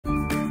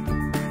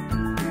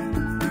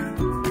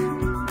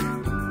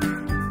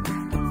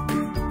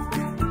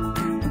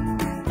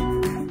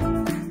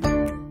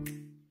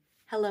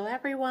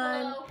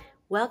everyone. Hello.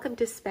 Welcome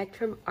to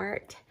Spectrum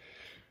Art.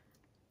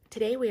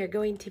 Today we are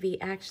going to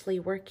be actually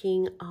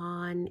working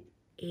on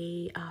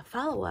a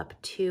follow-up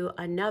to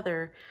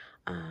another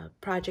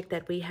project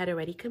that we had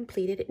already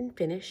completed and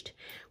finished.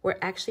 We're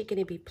actually going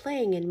to be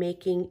playing and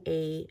making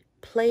a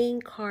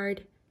playing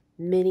card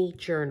mini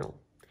journal,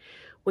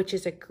 which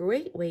is a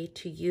great way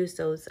to use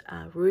those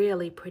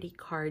really pretty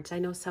cards. I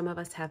know some of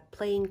us have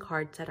playing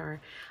cards that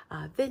are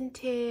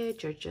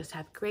vintage or just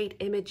have great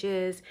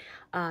images.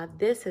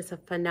 This is a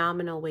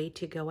phenomenal way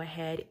to go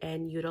ahead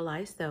and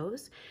utilize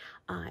those.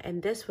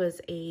 And this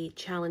was a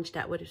challenge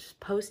that was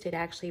posted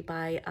actually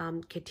by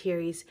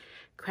KATERI'S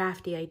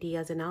Crafty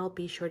Ideas, and I'll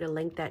be sure to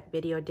link that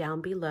video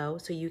down below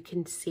so you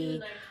can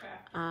see.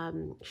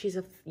 She's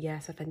a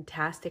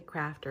fantastic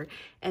crafter,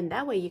 and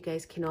that way you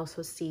guys can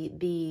also see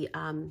the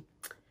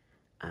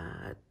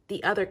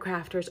other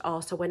crafters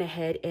also went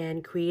ahead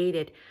and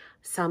created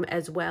some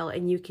as well,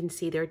 and you can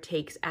see their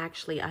takes.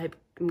 Actually, I'm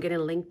going to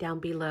link down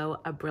below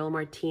ABRIL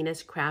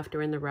Martinez,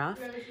 Crafter in the Rough.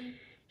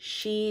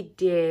 She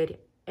did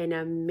an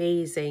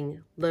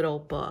amazing little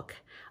book,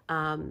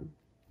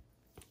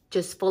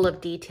 just full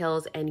of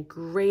details and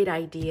great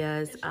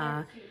ideas.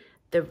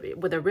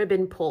 With a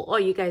ribbon pull. Oh,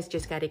 you guys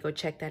just got to go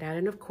check that out.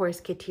 And of course,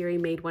 KATERI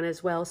made one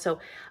as well. So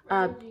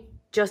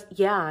just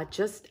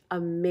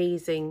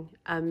amazing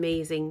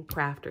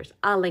crafters.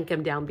 I'll link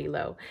them down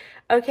below.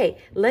 Okay,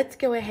 let's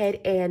go ahead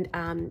and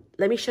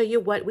let me show you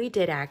what we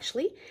did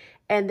actually.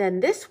 And then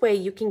this way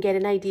you can get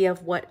an idea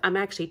of what I'm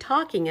actually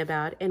talking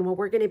about and what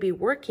we're going to be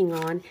working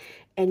on.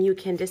 And you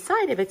can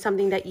decide if it's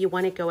something that you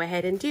want to go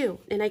ahead and do.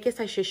 And I guess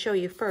I should show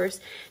you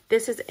first.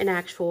 This is an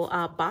actual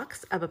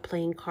box of a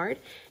playing card.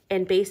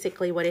 And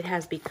basically what it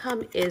has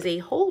become is a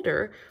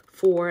holder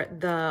for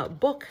the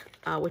book,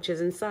 which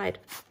is inside,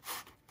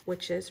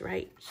 which is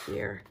right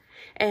here.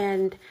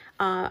 And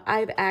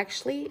I've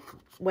actually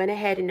went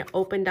ahead and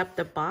opened up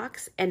the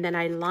box, and then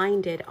I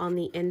lined it on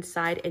the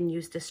inside and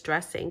used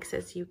Distress inks,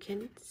 as you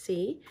can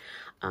see.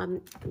 Let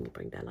me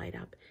bring that light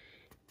up.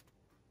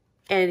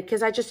 And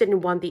because I just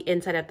didn't want the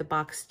inside of the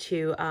box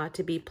to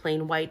be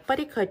plain white, but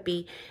it could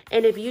be.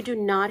 And if you do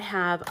not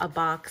have a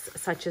box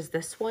such as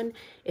this one,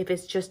 if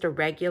it's just a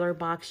regular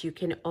box, you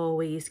can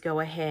always go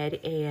ahead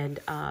and,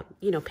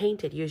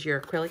 paint it. Use your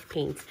acrylic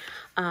paints.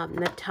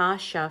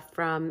 Natasha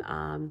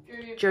from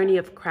Journey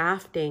of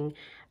Crafting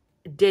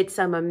did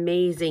some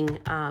amazing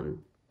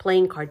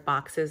playing card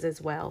boxes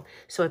as well.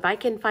 So if I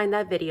can find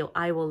that video,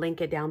 I will link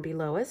it down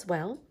below as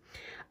well.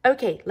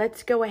 Okay,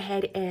 let's go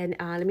ahead and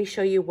let me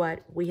show you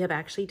what we have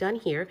actually done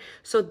here.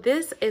 So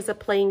this is a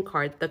playing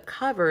card. The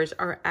covers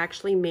are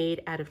actually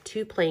made out of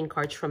 2 playing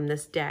cards from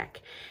this deck.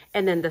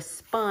 And then the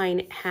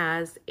spine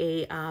has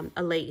a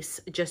lace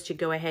just to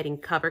go ahead and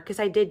cover,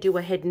 because I did do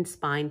a hidden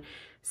spine.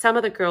 Some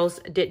of the girls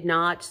did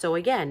not. So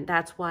again,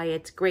 that's why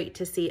it's great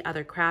to see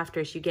other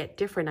crafters. You get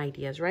different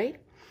ideas, right?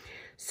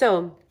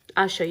 So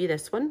I'll show you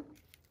this one.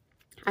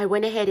 I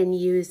went ahead and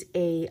used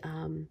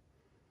an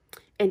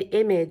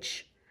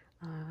image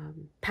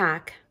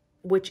pack,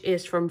 which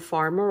is from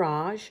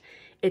FARMIRAGE.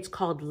 It's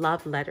called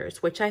Love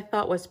Letters, which I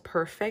thought was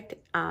perfect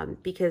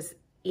because,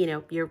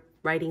 you're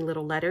writing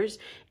little letters,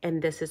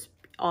 and this is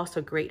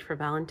also great for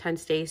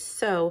Valentine's Day.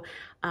 So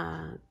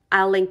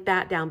I'll link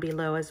that down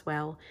below as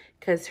well,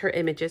 because her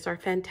images are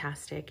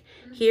fantastic.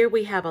 Here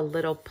we have a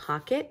little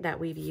pocket that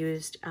we've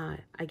used.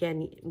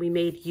 Again, we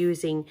made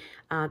using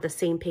the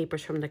same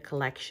papers from the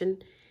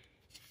collection.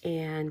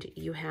 And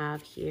you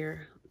have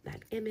here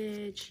that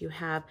image, you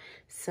have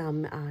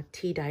some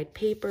tea-dyed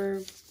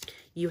paper,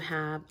 you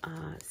have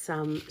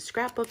some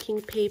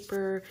scrapbooking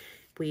paper.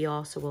 We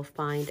also will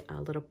find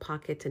little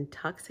pockets and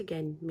tucks,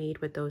 again, made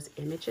with those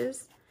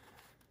images.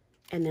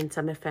 And then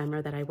some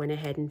ephemera that I went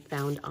ahead and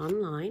found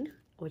online,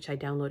 which I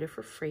downloaded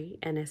for free,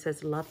 and it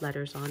says Love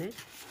Letters on it.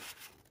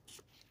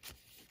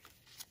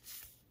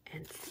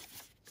 And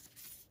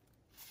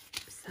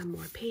some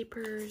more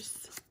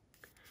papers,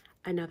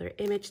 another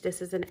image.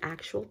 This is an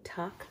actual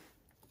tuck.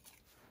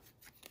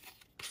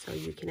 So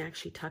you can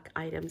actually tuck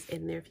items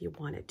in there if you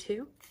wanted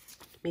to.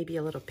 Maybe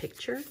a little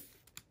picture.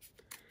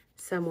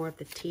 Some more of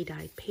the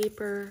tea-dyed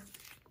paper.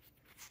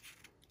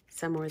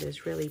 Some more of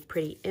those really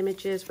pretty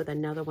images with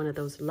another one of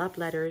those love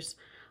letters.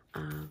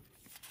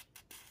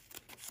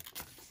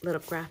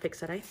 Little graphics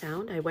that I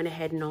found. I went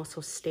ahead and also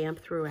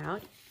stamped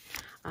throughout.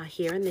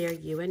 Here and there,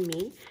 you and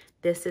me.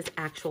 This is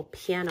actual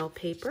piano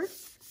paper.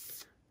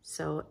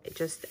 So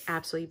just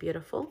absolutely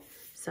beautiful.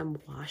 Some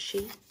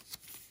washi.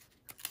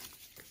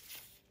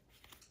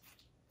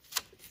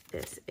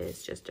 This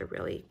is just a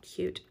really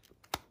cute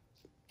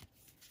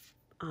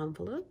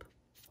envelope,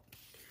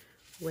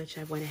 which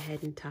I went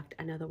ahead and tucked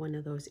another one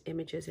of those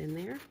images in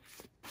there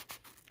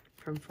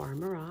from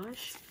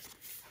FARMIRAGE.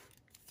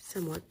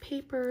 Some more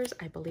papers.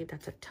 I believe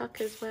that's a tuck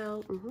as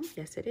well.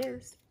 Yes, it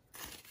is.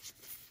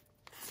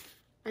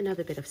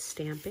 Another bit of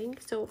stamping.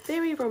 So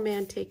very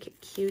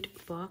romantic, cute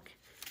book.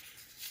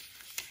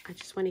 I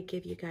just want to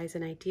give you guys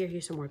an idea.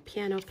 Here's some more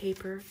piano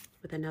paper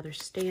with another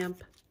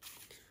stamp.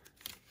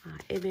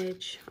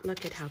 Image.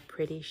 Look at how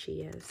pretty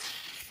she is.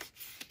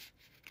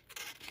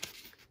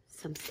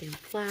 some stamped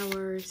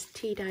flowers,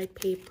 tea-dyed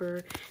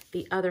paper.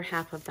 The other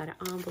half of that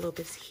envelope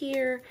is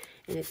here,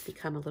 and it's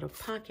become a little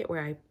pocket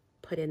where I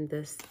put in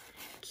this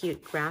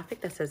cute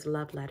graphic that says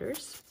love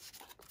letters.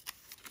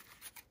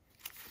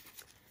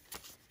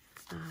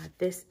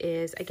 This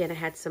is, again, I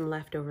had some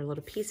leftover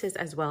little pieces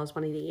as well as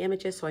one of the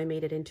images, so I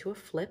made it into a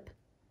flip.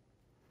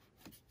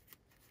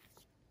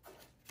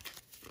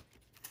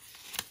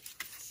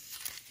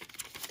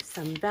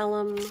 Some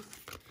vellum.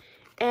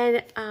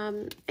 And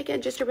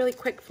again, just a really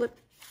quick flip,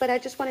 but I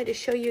just wanted to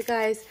show you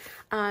guys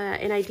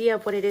an idea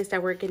of what it is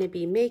that we're going to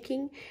be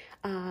making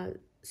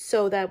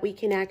so that we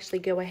can actually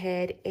go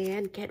ahead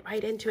and get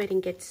right into it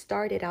and get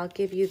started. I'll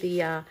give you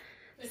the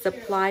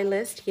supply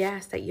list,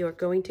 yes, that you're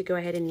going to go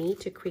ahead and need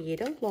to create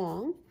a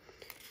long,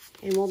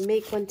 and we'll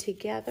make one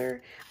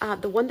together.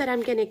 The one that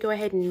I'm going to go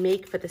ahead and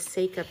make for the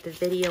sake of the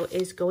video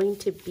is going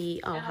to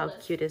be, oh, how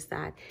cute is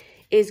that?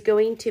 Is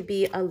going to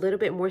be a little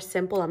bit more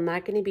simple. I'm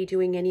not going to be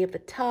doing any of the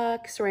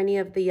tucks or any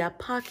of the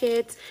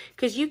pockets,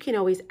 because you can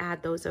always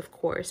add those, of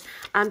course.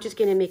 I'm just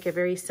going to make a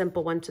very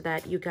simple one so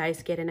that you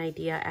guys get an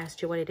idea as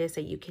to what it is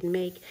that you can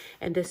make.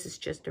 And this is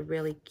just a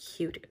really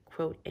cute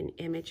quote and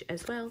image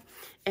as well.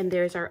 And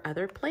there's our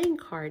other playing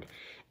card.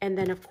 And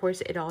then, of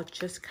course, it all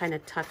just kind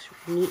of tucks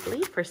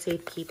neatly for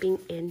safekeeping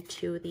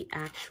into the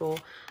actual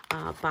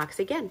box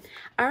again.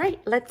 All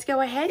right, let's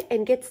go ahead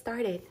and get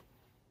started.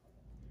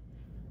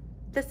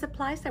 The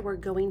supplies that we're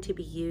going to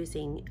be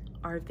using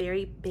are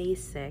very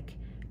basic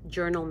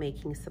journal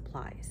making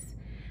supplies.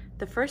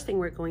 The first thing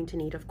we're going to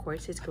need, of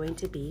course, is going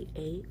to be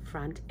a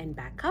front and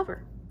back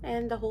cover.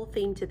 And the whole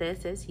theme to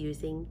this is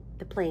using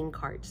the playing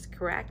cards,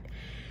 correct?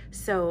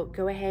 So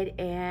go ahead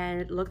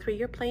and look through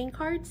your playing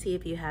cards, see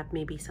if you have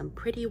maybe some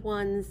pretty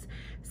ones,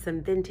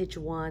 some vintage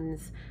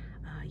ones.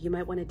 You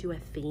might want to do a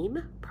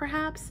theme,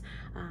 perhaps,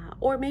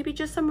 or maybe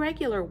just some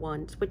regular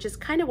ones, which is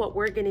kind of what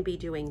we're going to be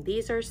doing.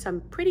 These are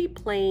some pretty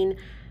plain,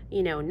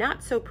 you know,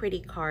 not so pretty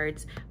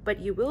cards, but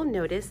you will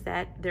notice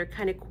that they're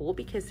kind of cool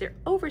because they're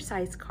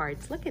oversized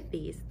cards. Look at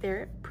these.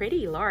 They're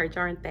pretty large,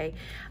 aren't they?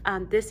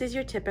 This is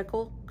your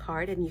typical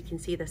card, and you can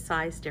see the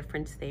size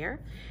difference there.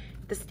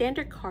 The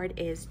standard card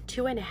is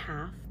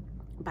 2.5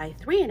 by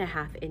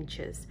 3.5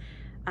 inches.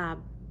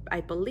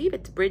 I believe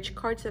it's bridge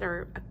cards that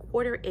are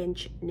 1/4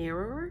 inch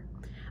narrower.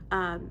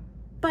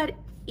 But,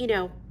 you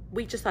know,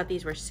 we just thought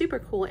these were super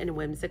cool and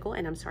whimsical,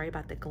 and I'm sorry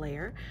about the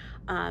glare.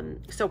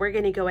 So we're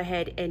going to go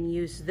ahead and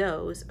use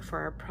those for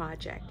our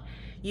project.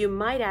 You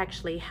might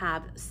actually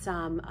have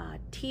some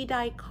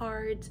tea-dyed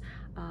cards.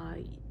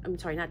 I'm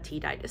sorry, not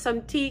tea-dyed,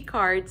 some tea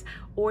cards,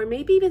 or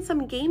maybe even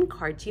some game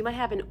cards. You might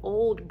have an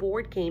old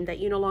board game that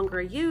you no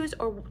longer use,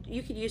 or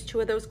you could use 2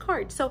 of those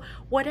cards. So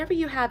whatever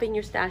you have in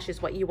your stash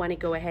is what you want to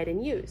go ahead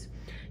and use.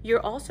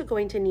 You're also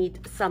going to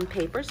need some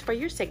papers for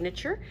your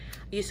signature.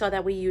 You saw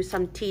that we used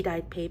some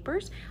tea-dyed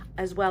papers,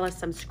 as well as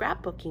some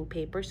scrapbooking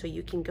paper, so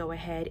you can go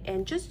ahead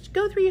and just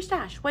go through your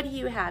stash. What do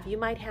you have? You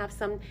might have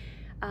some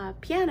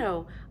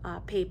piano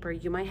paper.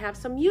 You might have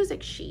some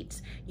music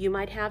sheets. You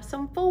might have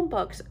some phone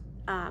books,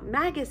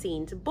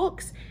 magazines,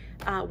 books.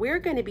 We're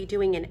going to be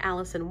doing an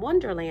Alice in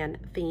Wonderland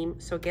theme,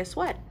 so guess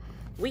what?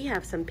 We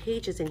have some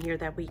pages in here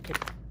that we could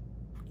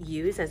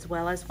use, as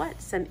well as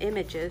what? Some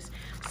images.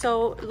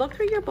 So look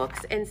through your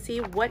books and see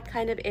what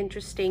kind of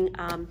interesting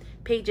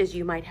pages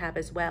you might have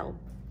as well.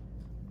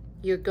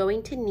 You're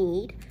going to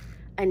need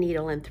a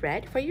needle and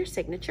thread for your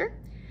signature.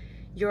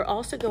 You're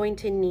also going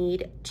to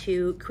need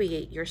to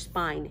create your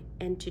spine.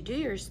 And to do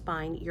your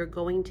spine, you're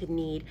going to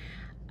need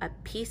a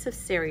piece of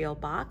cereal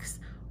box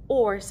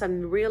or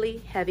some really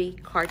heavy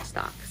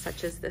cardstock,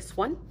 such as this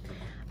one.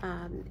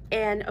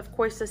 And of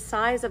course, the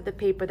size of the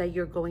paper that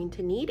you're going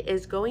to need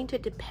is going to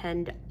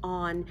depend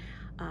on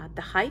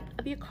the height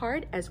of your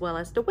card as well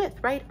as the width,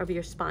 right, of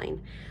your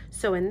spine.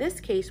 So in this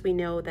case, we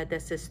know that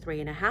this is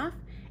 3.5,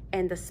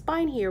 and the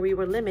spine here, we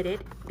were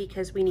limited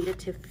because we needed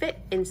to fit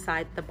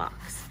inside the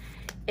box.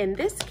 In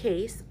this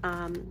case,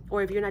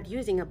 or if you're not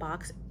using a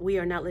box, we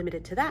are not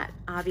limited to that.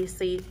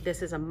 Obviously,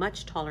 this is a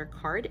much taller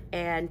card,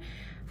 and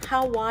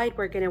how wide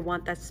we're going to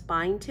want that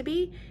spine to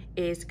be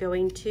is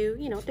going to,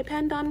 you know,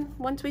 depend on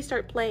once we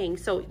start playing.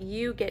 So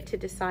you get to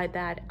decide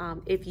that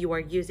if you are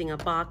using a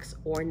box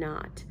or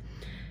not.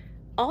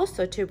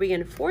 Also, to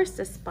reinforce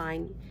the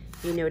spine,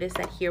 you notice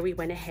that here we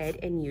went ahead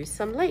and used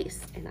some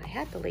lace, and I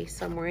had the lace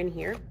somewhere in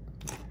here.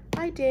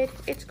 I did,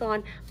 it's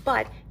gone,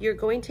 but you're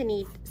going to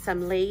need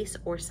some lace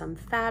or some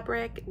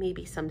fabric,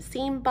 maybe some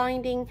seam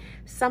binding,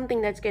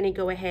 something that's going to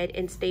go ahead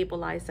and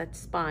stabilize that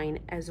spine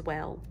as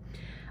well.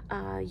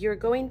 You're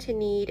going to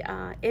need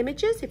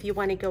images if you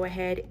want to go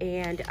ahead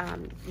and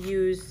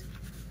use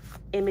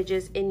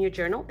images in your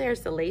journal.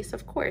 There's the lace,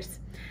 of course.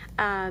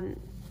 And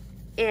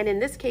in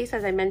this case,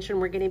 as I mentioned,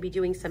 we're going to be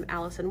doing some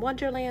Alice in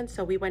Wonderland,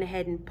 so we went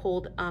ahead and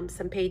pulled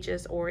some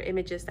pages or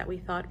images that we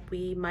thought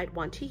we might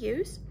want to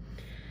use.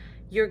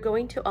 You're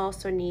going to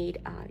also need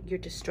your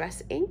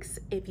distress inks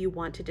if you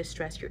want to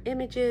distress your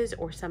images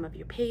or some of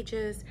your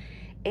pages.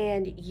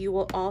 And you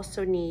will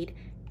also need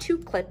 2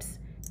 clips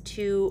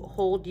to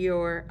hold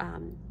your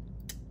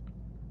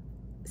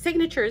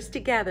signatures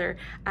together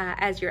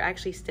as you're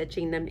actually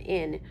stitching them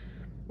in.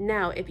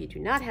 Now, if you do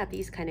not have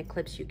these kind of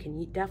clips, you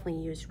can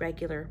definitely use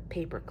regular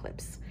paper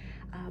clips.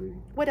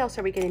 What else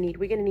are we going to need?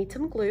 We're going to need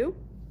some glue,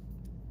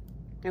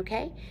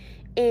 okay?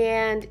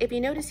 And if you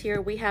notice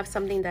here, we have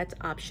something that's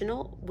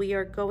optional. We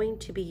are going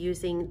to be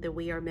using the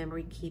We Are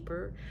Memory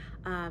Keeper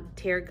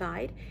tear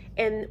guide,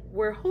 and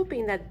we're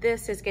hoping that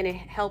this is going to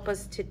help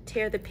us to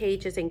tear the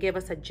pages and give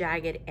us a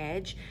jagged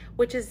edge,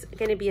 which is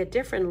going to be a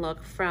different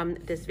look from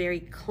this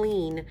very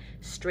clean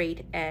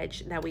straight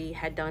edge that we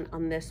had done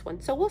on this one.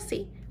 So we'll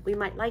see. We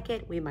might like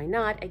it, we might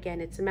not.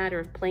 Again, it's a matter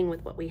of playing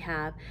with what we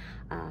have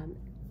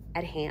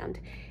at hand.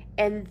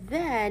 And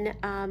then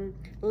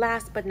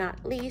last but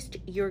not least,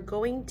 you're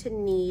going to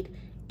need,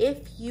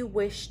 if you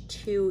wish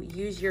to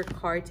use your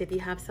cards, if you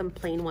have some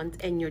plain ones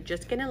and you're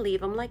just gonna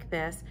leave them like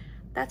this,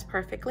 that's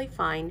perfectly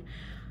fine.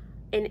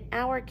 In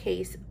our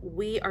case,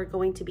 we are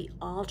going to be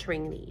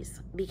altering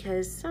these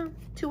because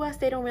to us,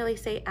 they don't really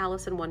say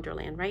Alice in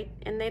Wonderland, right?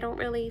 And they don't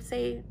really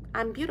say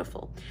I'm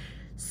beautiful.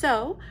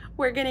 So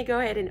we're gonna go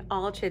ahead and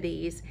alter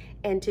these.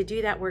 And to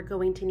do that, we're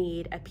going to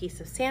need a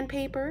piece of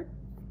sandpaper,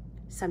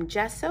 some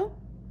gesso,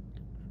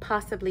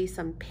 possibly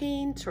some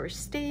paint or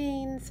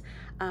stains,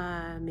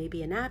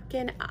 maybe a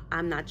napkin.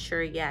 I'm not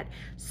sure yet.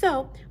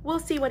 So we'll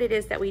see what it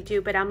is that we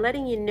do, but I'm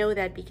letting you know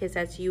that because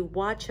as you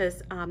watch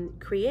us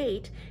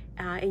create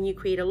and you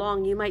create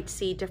along, you might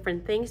see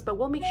different things, but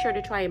we'll make sure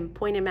to try and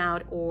point them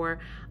out or,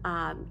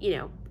 you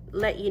know,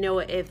 let you know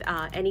if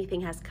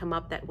anything has come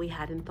up that we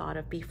hadn't thought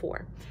of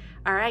before.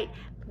 All right,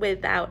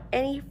 without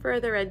any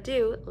further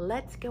ado,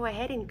 let's go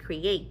ahead and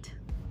create.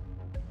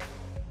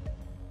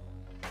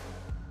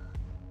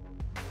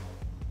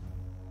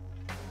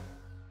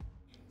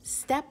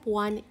 Step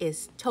one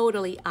is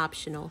totally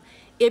optional.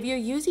 If you're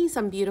using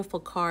some beautiful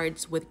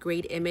cards with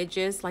great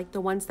images, like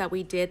the ones that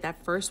we did,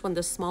 that first one,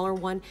 the smaller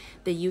one,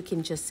 then you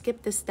can just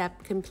skip the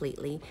step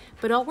completely.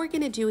 But all we're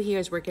gonna do here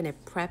is we're gonna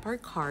prep our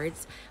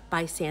cards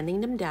by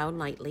sanding them down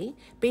lightly.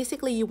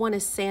 Basically, you wanna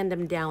sand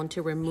them down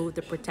to remove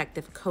the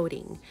protective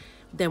coating.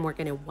 Then we're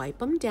gonna wipe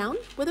them down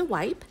with a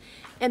wipe.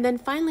 And then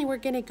finally, we're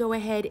gonna go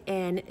ahead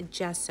and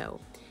gesso.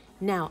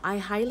 Now, I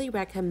highly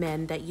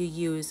recommend that you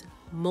use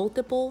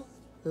multiple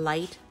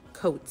light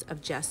coats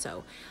of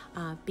gesso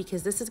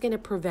because this is going to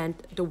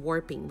prevent the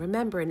warping.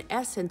 Remember, in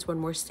essence,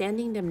 when we're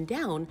sanding them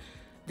down,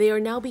 they are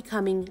now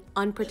becoming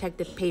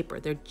unprotected paper.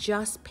 They're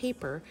just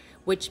paper,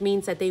 which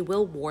means that they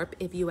will warp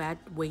if you add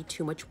way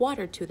too much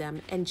water to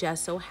them, and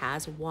gesso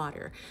has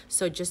water.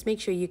 So just make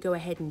sure you go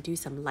ahead and do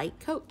some light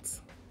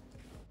coats.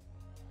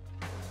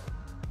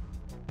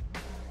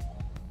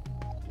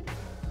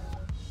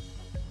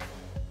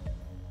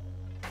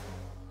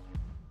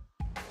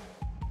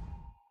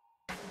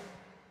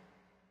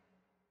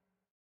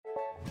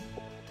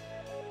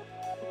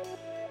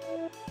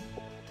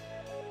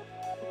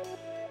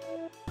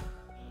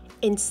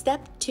 In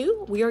step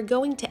two, we are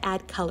going to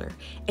add color,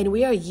 and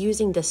we are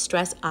using the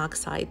stress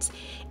oxides,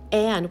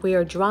 and we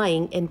are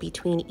drying in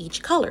between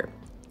each color.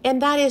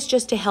 And that is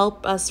just to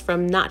help us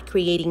from not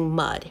creating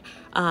mud.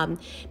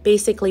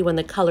 Basically, when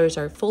the colors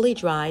are fully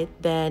dry,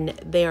 then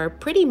they are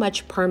pretty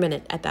much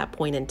permanent at that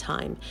point in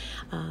time.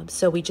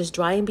 So we just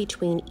dry in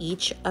between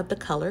each of the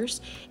colors.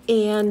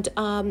 And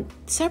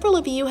several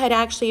of you had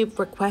actually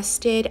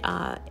requested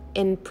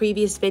in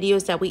previous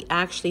videos that we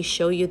actually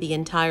show you the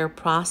entire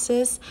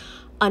process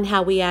on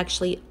how we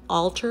actually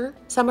alter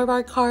some of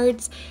our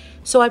cards.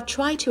 So I've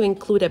tried to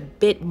include a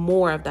bit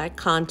more of that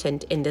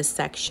content in this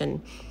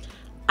section.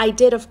 I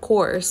did, of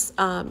course,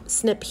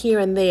 snip here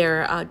and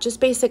there, just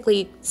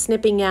basically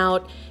snipping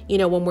out, you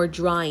know, when we're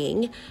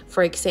drying,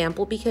 for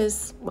example,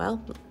 because,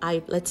 well,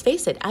 let's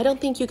face it, I don't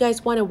think you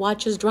guys want to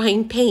watch us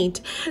drying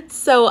paint.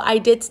 So I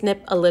did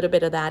snip a little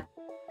bit of that.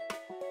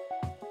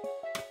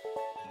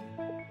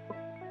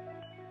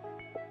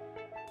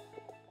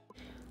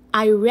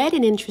 I read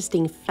an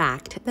interesting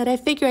fact that I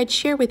figure I'd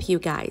share with you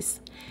guys.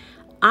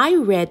 I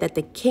read that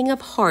the King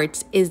of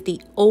Hearts is the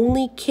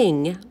only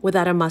king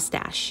without a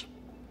mustache.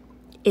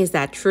 Is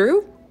that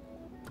true?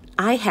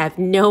 I have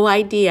no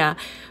idea.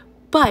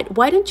 But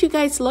why don't you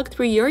guys look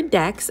through your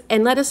decks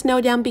and let us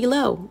know down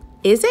below?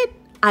 Is it?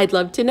 I'd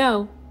love to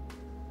know.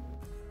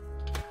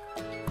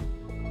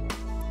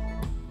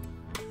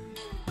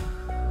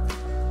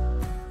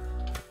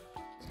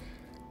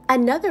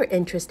 Another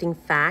interesting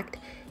fact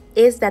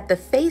is that the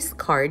face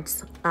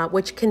cards,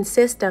 which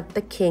consist of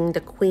the king,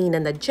 the queen,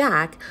 and the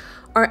jack,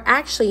 are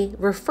actually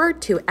referred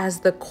to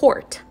as the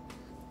court.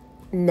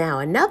 Now,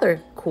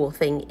 another cool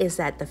thing is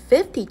that the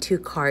 52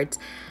 cards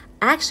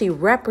actually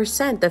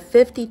represent the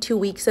 52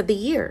 weeks of the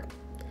year.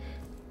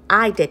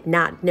 I did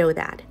not know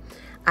that.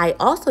 I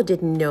also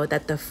didn't know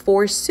that the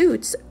 4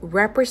 suits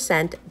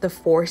represent the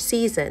 4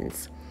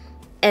 seasons,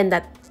 and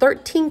that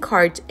 13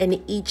 cards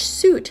in each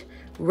suit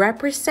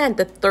represent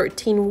the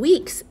 13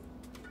 weeks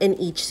in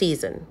each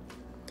season.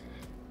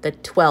 The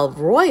 12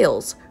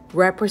 royals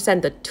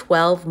represent the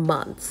 12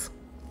 months.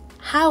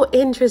 How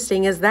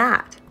interesting is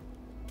that?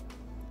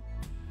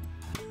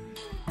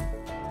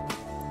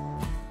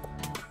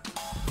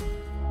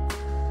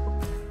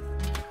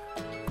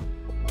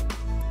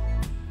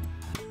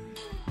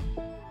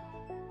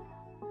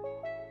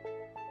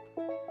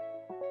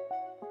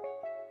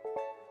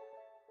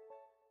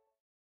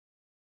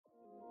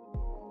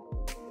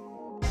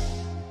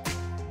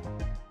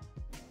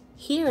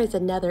 here is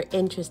another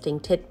interesting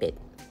tidbit.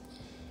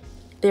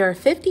 There are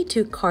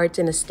 52 cards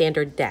in a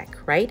standard deck,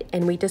 right?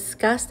 And we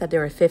discussed that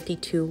there are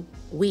 52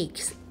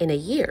 weeks in a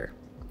year.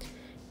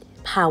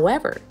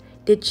 However,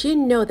 did you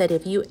know that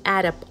if you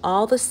add up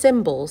all the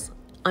symbols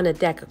on a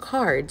deck of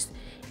cards,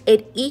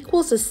 it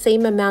equals the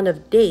same amount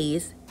of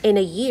days in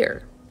a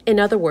year? In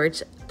other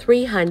words,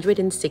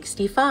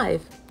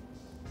 365.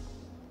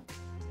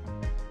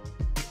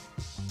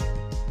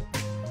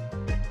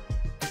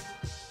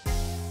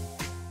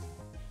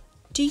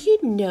 Do you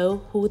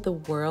know who the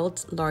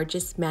world's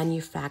largest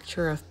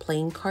manufacturer of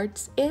playing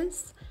cards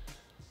is?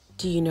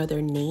 Do you know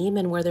their name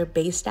and where they're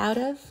based out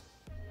of?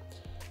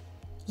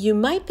 You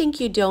might think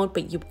you don't,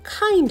 but you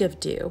kind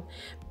of do,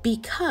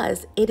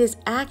 because it is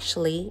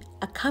actually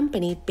a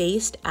company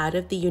based out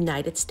of the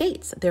United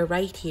States. They're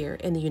right here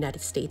in the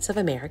United States of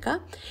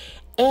America.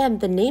 And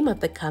the name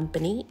of the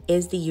company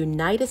is the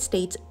United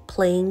States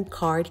Playing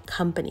Card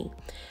Company.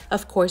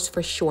 Of course,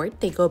 for short,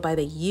 they go by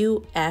the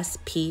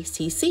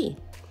USPCC.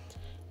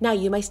 Now,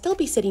 you might still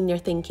be sitting there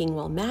thinking,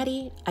 well,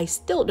 Maddie, I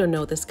still don't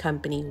know this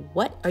company.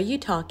 What are you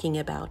talking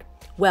about?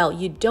 Well,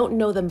 you don't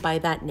know them by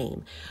that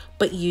name,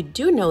 but you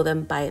do know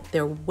them by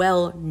their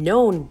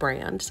well-known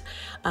brands.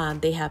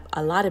 They have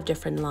a lot of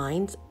different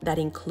lines that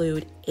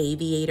include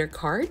aviator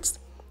cards,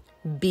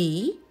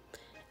 bee,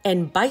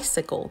 and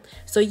bicycle.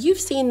 So you've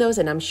seen those,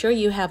 and I'm sure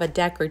you have a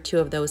deck or two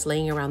of those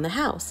laying around the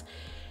house.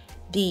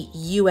 The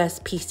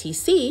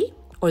USPCC,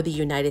 or the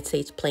United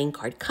States Playing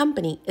Card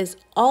Company, is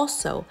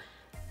also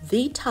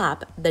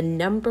the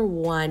number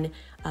one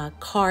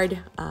card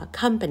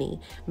company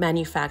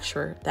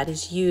manufacturer that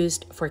is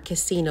used for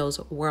casinos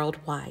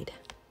worldwide.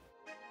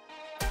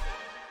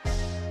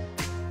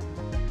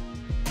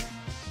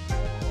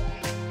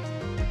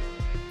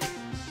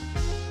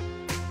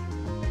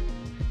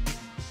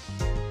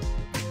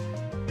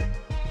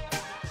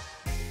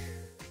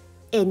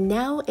 And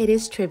now it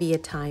is trivia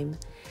time.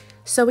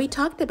 So we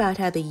talked about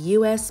how the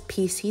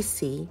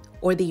USPCC,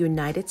 or the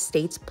United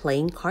States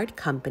Playing Card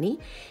Company,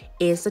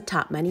 is the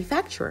top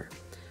manufacturer.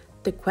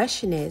 The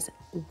question is,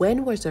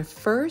 when was the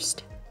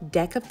first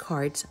deck of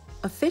cards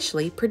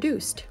officially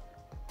produced?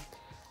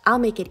 I'll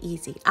make it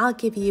easy. I'll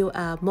give you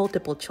a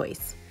multiple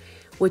choice.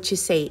 Would you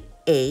say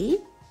A,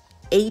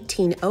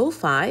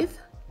 1805,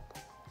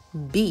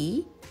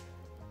 B,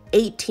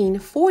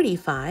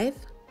 1845,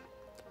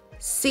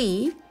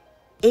 C,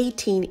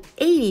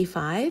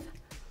 1885,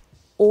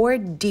 or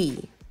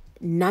D,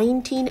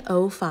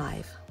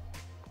 1905?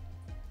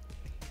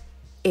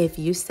 If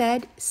you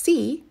said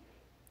C,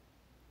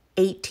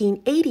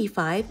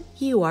 1885,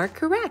 you are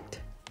correct.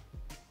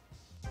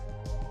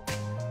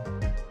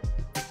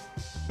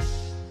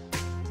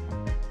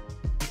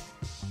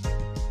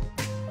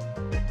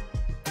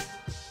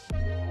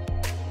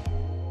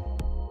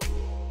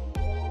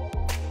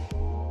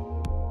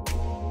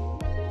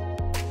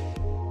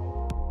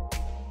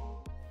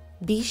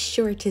 Be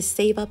sure to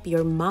save up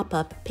your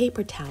mop-up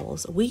paper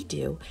towels. We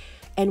do,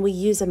 and we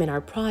use them in our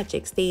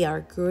projects. They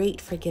are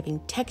great for giving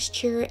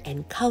texture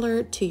and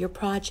color to your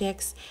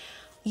projects.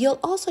 You'll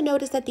also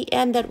notice at the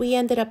end that we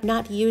ended up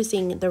not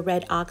using the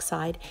red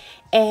oxide,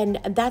 and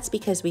that's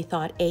because we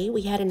thought A,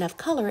 we had enough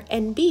color,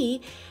 and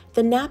B,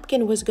 the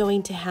napkin was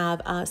going to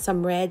have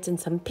some reds and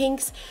some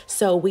pinks,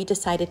 so we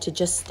decided to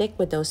just stick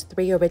with those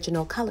 3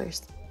 original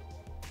colors.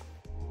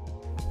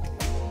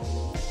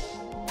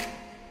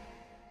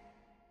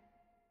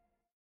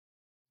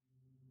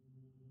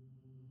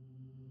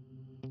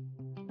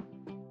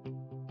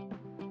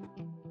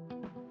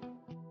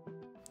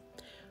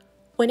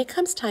 When it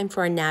comes time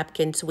for our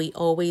napkins, we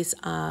always,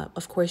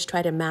 of course,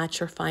 try to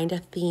match or find a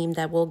theme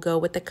that will go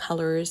with the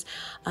colors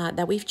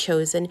that we've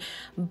chosen.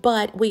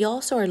 But we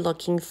also are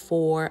looking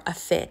for a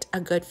fit, a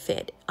good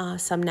fit.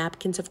 Some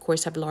napkins, of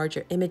course, have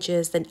larger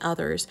images than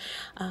others.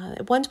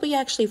 Once we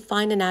actually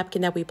find a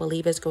napkin that we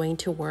believe is going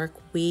to work,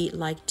 we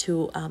like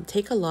to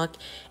take a look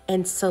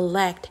and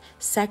select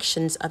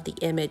sections of the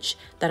image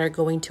that are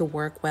going to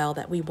work well,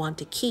 that we want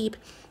to keep,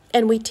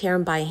 and we tear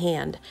them by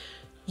hand.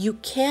 You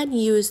can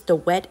use the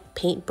wet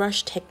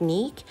paintbrush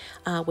technique,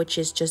 which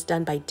is just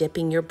done by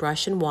dipping your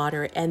brush in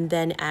water and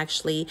then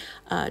actually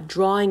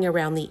drawing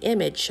around the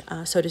image,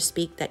 so to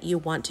speak, that you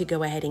want to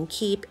go ahead and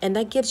keep, and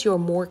that gives you a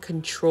more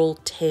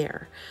controlled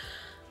tear.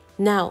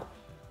 Now,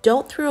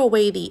 don't throw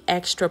away the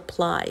extra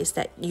plies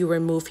that you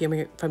remove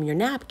from your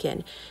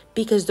napkin,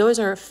 because those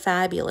are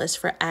fabulous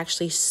for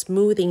actually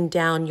smoothing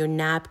down your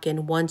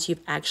napkin once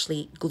you've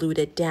actually glued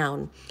it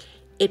down.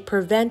 It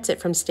prevents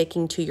it from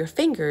sticking to your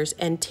fingers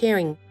and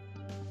tearing.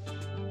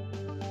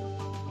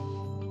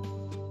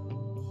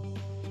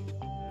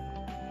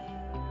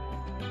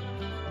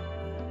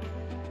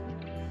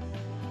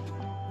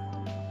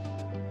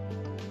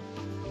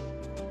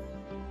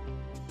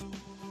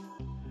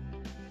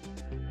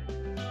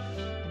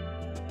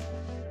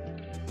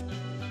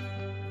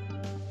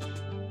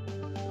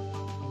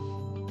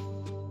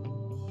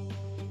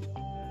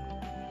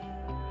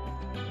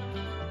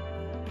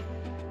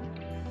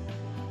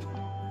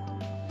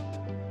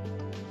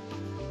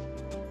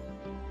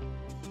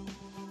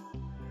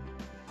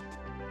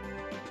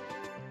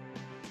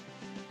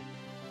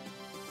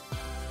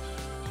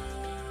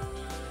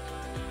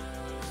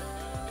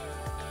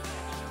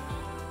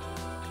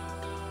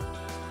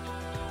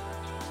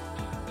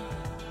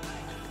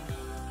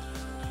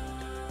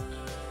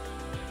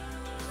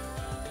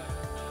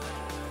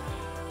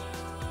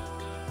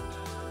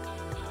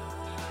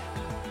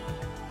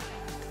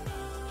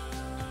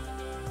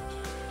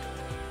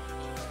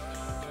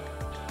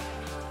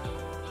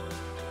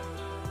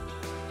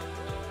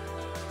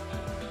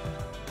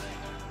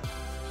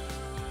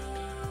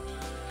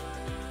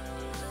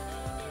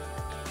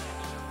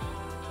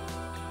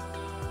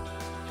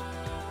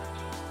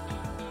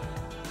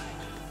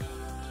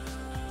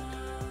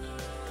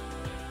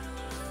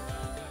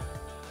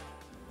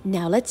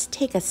 Now let's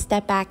take a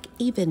step back,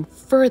 even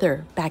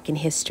further back in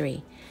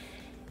history.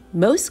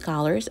 Most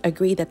scholars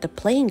agree that the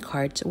playing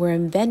cards were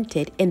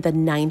invented in the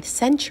 9th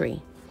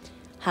century.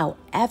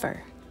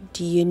 However,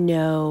 do you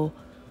know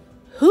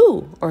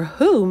who or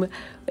whom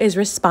is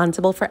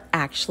responsible for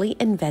actually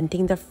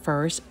inventing the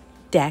first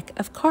deck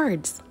of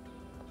cards?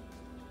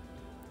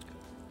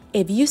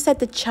 If you said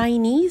the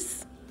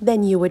Chinese,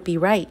 then you would be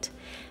right.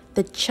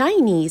 The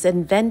Chinese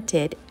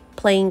invented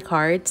playing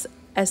cards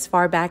as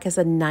far back as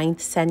the 9th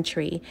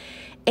century.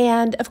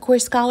 And of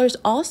course, scholars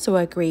also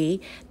agree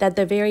that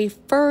the very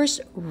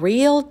first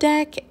real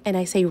deck, and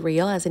I say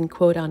real as in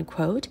quote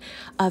unquote,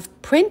 of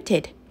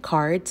printed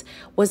cards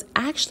was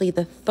actually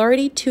the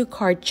 32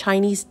 card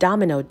Chinese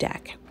domino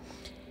deck.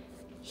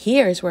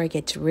 Here's where it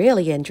gets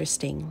really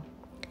interesting.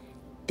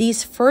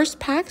 These first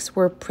packs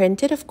were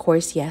printed, of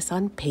course, yes,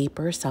 on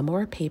paper, some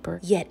were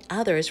paper, yet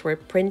others were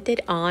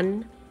printed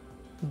on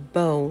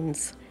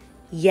bones.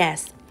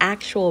 Yes,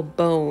 actual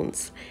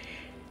bones.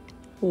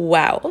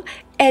 Wow.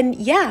 And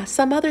yeah,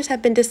 some others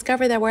have been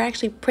discovered that were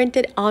actually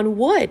printed on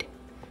wood,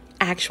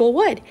 actual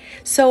wood.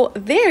 So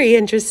very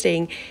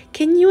interesting.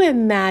 Can you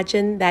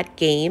imagine that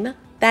game?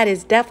 That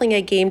is definitely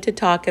a game to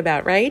talk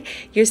about, right?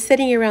 You're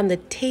sitting around the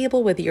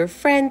table with your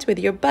friends, with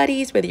your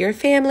buddies, with your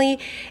family,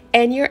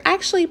 and you're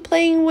actually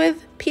playing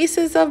with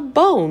pieces of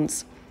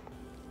bones.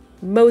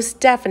 Most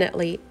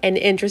definitely an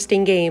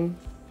interesting game.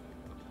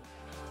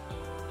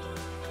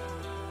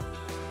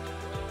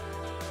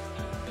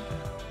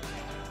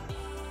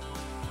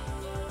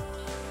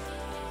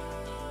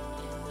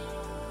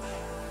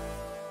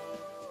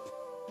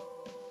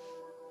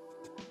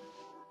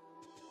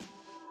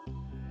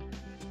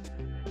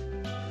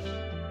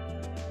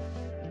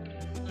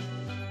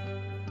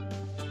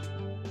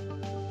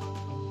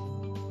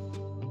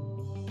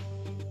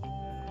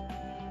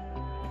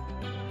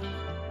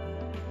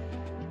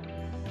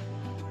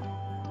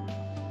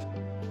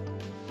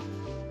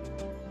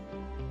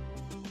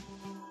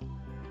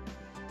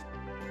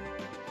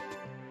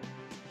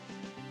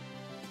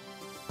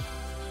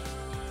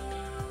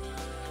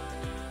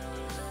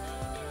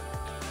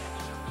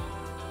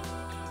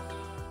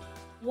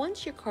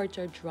 Once your cards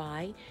are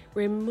dry,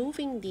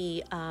 removing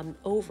the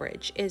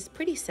overage is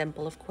pretty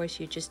simple. Of course,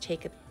 you just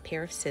take a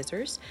pair of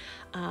scissors,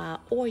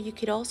 or you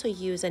could also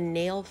use a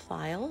nail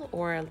file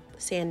or a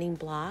sanding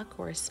block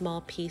or a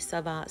small piece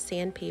of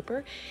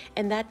sandpaper,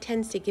 and that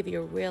tends to give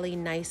you a really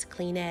nice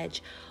clean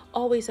edge.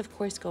 Always, of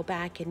course, go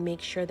back and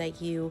make sure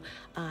that you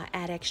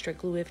add extra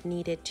glue if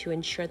needed to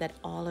ensure that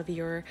all of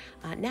your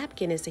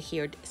napkin is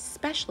adhered,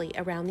 especially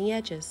around the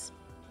edges.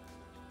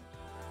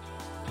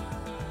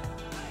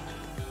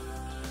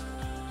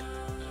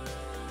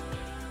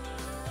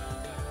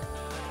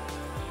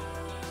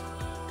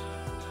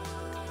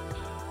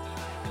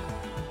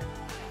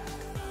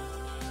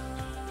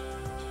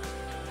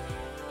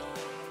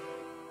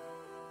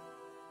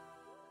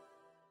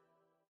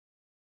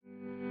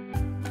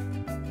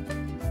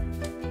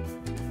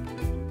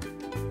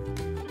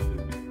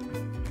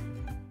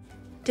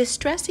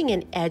 Distressing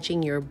and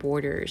edging your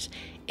borders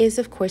is,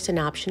 of course, an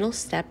optional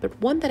step, but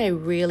one that I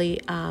really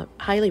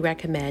highly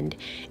recommend.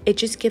 It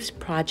just gives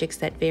projects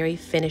that very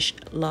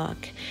finished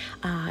look.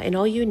 And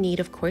all you need,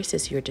 of course,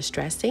 is your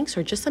distress inks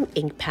or just some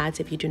ink pads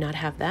if you do not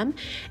have them,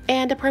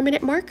 and a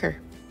permanent marker.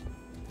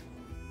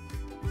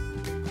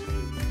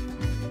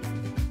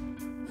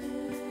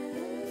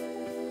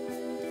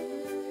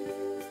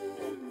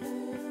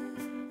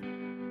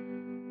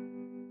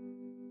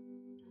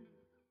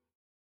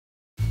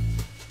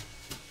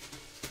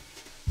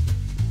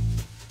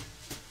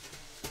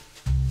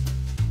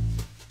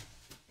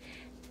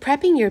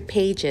 Prepping your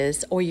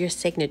pages or your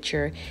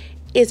signature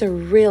is a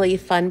really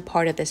fun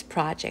part of this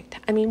project.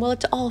 I mean, well,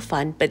 it's all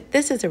fun, but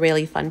this is a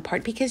really fun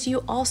part because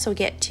you also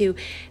get to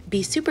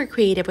be super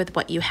creative with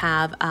what you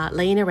have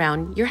laying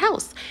around your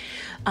house.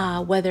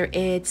 Whether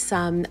it's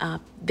some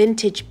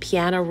vintage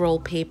piano roll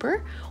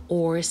paper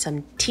or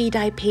some tea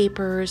dye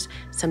papers,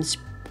 some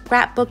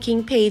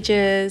scrapbooking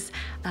pages,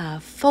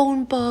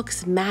 phone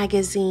books,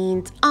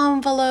 magazines,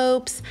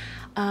 envelopes,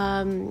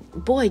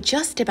 boy,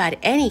 just about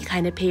any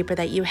kind of paper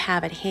that you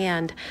have at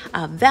hand.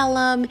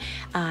 Vellum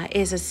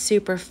is a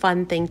super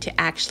fun thing to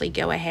actually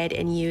go ahead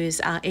and use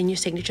in your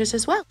signatures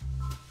as well.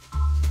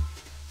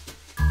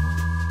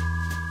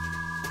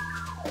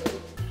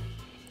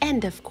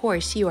 And of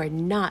course, you are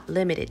not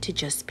limited to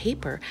just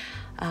paper.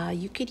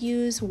 You could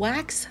use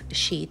wax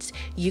sheets,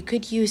 you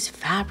could use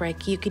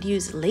fabric, you could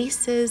use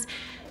laces,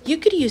 you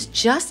could use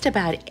just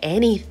about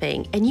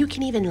anything, and you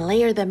can even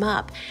layer them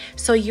up.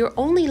 So you're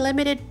only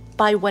limited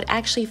by what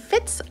actually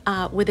fits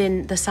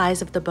within the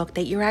size of the book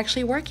that you're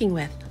actually working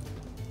with.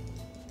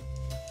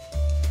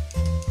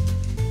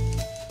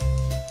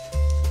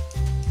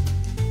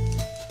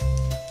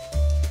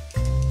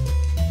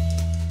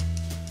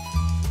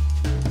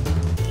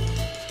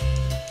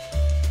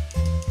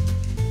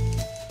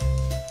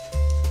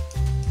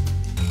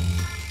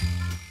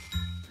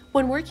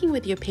 when working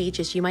with your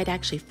pages, you might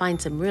actually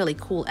find some really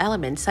cool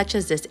elements, such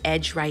as this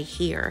edge right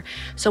here.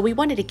 So we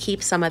wanted to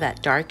keep some of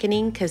that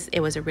darkening because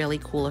it was a really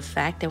cool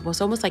effect. It was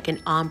almost like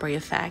an ombre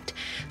effect.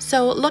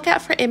 So look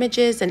out for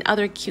images and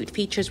other cute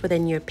features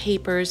within your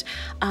papers.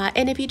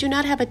 And if you do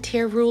not have a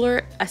tear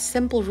ruler, a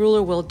simple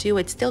ruler will do.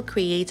 It still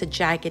creates a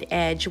jagged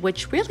edge,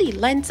 which really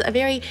lends a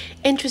very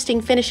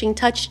interesting finishing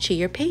touch to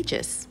your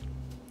pages.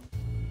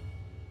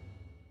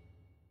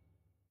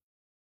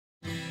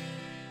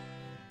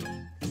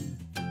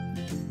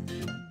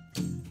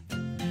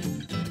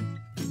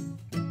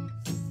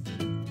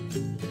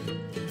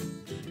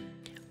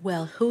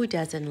 Well, who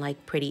doesn't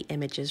like pretty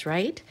images,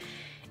 right?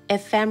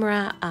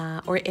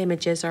 Ephemera or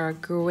images are a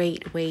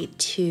great way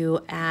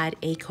to add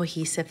a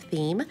cohesive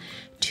theme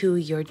to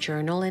your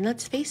journal. And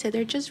let's face it,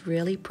 they're just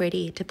really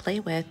pretty to play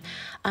with.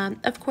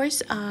 Of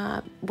course,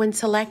 when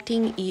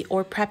selecting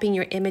or prepping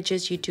your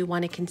images, you do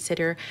want to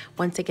consider,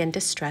 once again,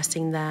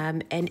 distressing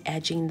them and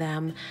edging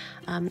them.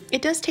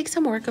 It does take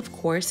some work, of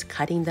course,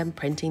 cutting them,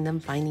 printing them,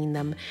 finding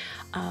them.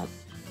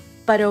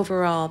 But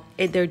overall,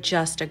 they're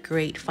just a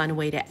great fun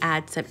way to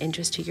add some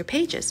interest to your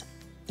pages.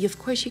 Of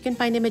course, you can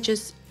find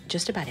images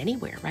just about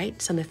anywhere, right?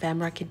 Some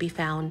ephemera can be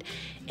found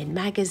in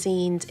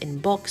magazines, in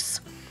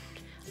books.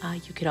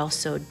 You could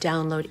also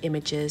download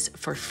images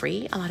for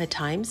free a lot of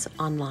times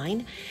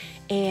online.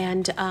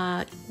 And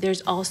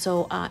there's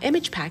also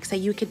image packs that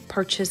you could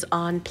purchase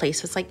on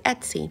places like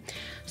Etsy.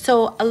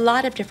 So a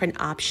lot of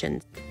different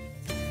options.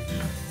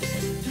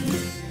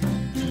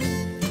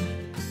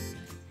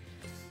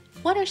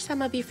 What are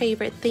some of your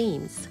favorite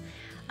themes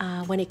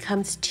when it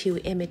comes to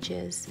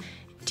images?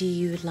 Do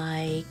you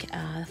like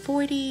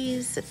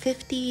 40s,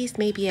 50s,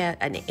 maybe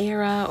an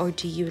era, or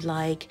do you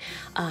like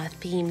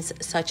themes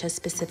such as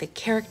specific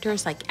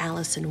characters like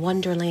Alice in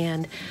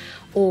Wonderland?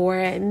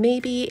 Or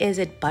maybe is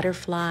it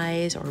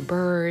butterflies or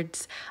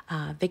birds,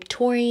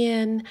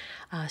 Victorian,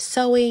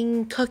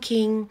 sewing,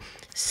 cooking,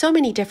 so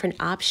many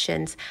different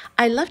options.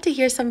 I'd love to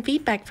hear some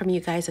feedback from you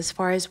guys as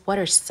far as what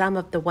are some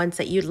of the ones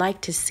that you'd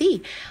like to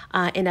see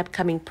in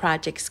upcoming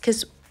projects,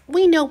 because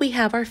we know we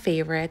have our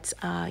favorites.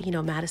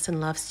 Madison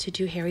loves to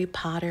do Harry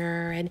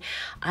Potter, and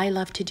I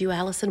love to do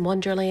Alice in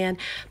Wonderland.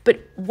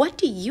 But what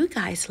do you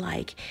guys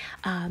like?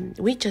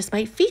 We just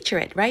might feature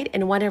it, right,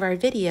 in one of our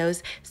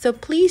videos. So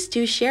please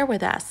do share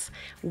with us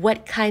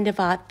what kind of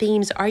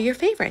themes are your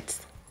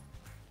favorites.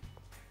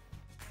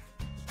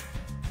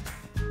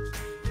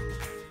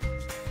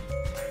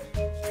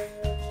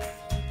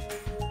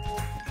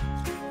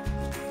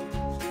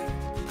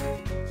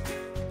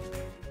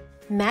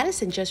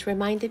 Madison just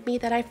reminded me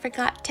that I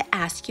forgot to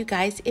ask you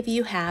guys if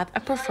you have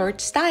a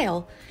preferred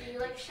style. Do you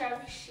like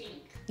shabby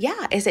chic?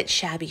 Yeah, is it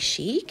shabby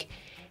chic?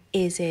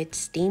 Is it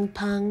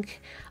steampunk?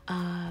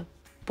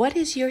 What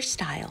is your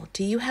style?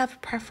 Do you have a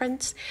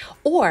preference?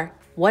 Or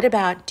what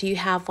about, do you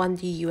have one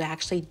that you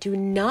actually do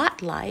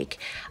not like?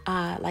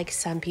 Like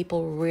some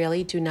people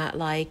really do not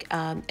like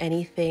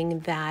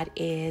anything that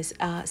is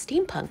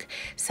steampunk.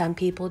 Some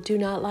people do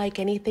not like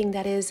anything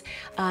that is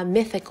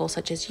mythical,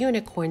 such as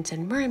unicorns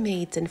and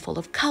mermaids and full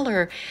of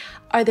color.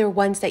 Are there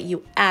ones that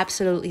you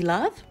absolutely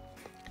love?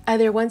 Are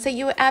there ones that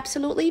you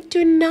absolutely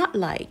do not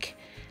like?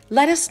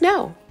 Let us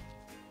know.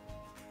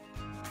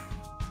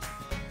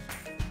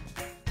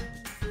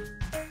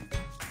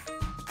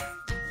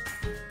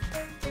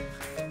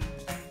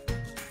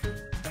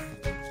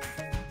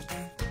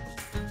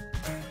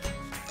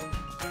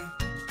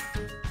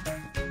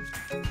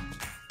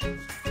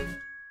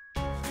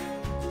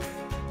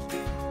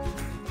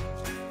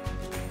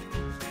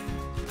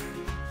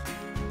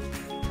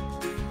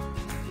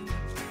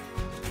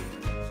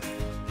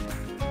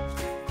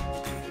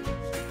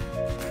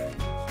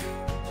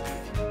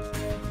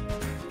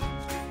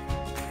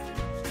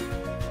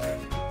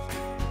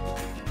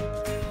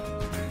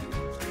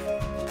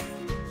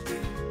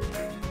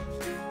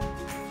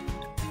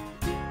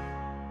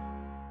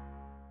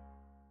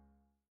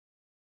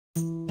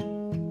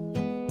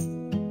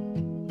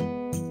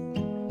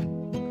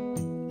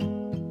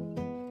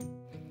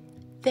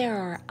 There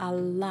are a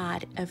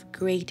lot of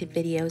great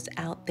videos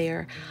out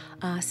there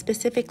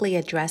specifically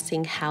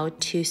addressing how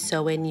to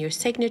sew in your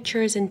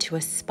signatures into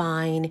a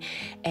spine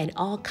and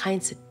all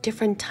kinds of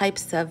different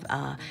types of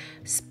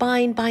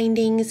spine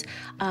bindings.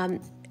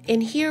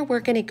 In here, we're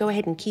going to go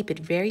ahead and keep it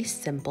very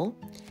simple.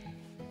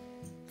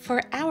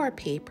 For our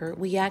paper,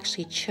 we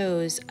actually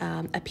chose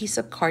a piece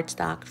of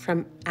cardstock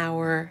from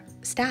our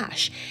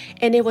stash,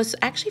 and it was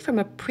actually from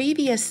a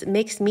previous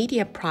mixed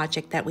media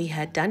project that we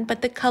had done,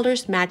 but the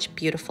colors match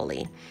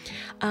beautifully.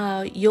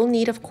 You'll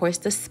need, of course,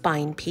 the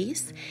spine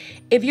piece.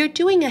 If you're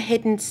doing a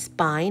hidden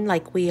spine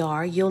like we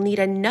are, you'll need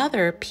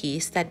another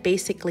piece that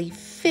basically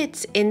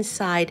fits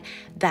inside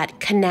that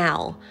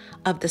canal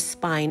of the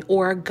spine,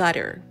 or a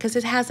gutter, because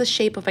it has the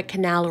shape of a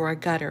canal or a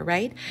gutter,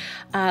 right?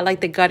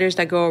 Like the gutters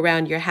that go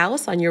around your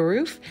house on your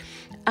roof.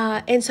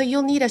 And so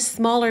you'll need a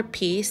smaller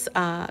piece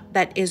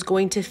that is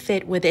going to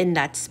fit within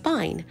that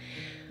spine.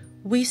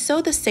 We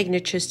sew the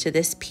signatures to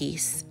this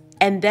piece,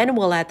 and then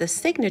we'll add the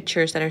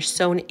signatures that are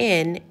sewn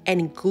in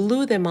and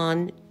glue them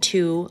on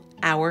to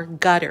our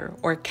gutter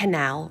or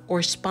canal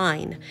or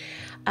spine.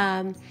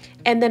 And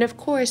then, of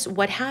course,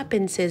 what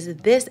happens is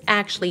this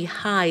actually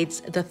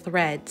hides the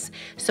threads.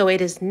 So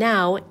it is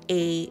now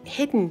a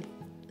hidden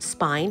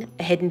spine,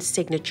 a hidden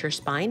signature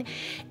spine,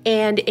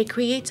 and it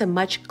creates a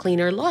much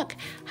cleaner look.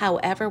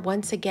 However,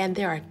 once again,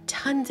 there are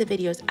tons of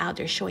videos out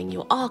there showing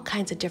you all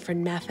kinds of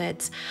different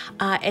methods,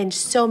 and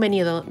so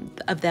many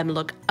of them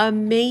look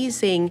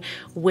amazing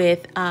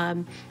with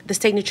the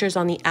signatures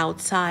on the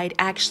outside.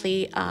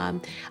 Actually,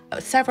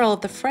 several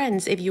of the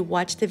friends, if you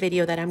watch the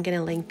video that I'm going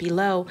to link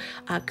below,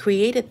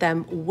 created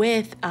them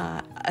with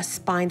a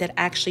spine that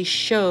actually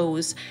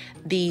shows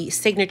the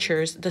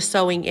signatures, the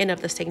sewing in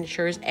of the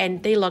signatures,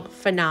 and they look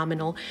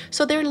phenomenal.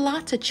 So there are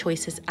lots of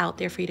choices out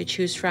there for you to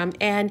choose from,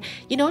 and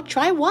you know,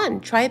 try one,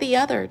 try the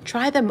other,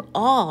 try them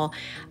all.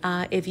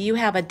 If you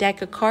have a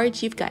deck of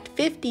cards, you've got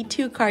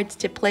 52 cards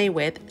to play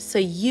with, so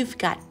you've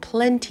got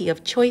plenty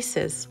of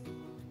choices.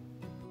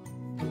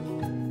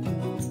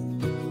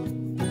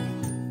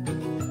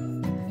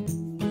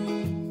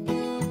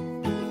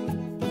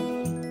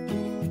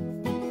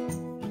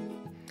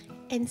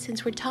 And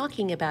since we're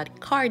talking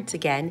about cards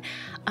again,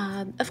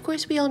 of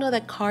course, we all know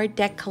that card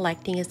deck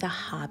collecting is a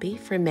hobby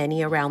for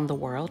many around the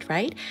world,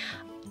 right?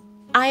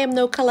 I am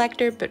no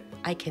collector, but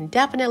I can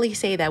definitely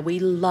say that we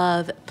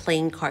love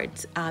playing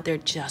cards. They're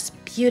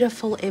just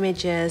beautiful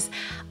images.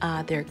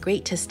 They're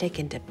great to stick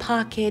into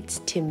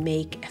pockets, to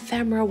make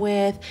ephemera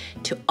with,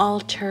 to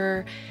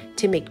alter,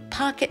 to make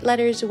pocket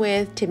letters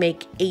with, to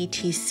make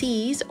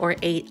ATCs or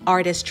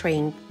artist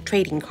trading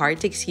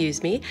cards,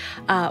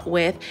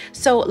 with.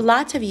 So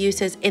lots of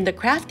uses in the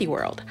crafty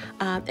world,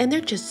 and they're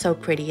just so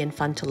pretty and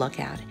fun to look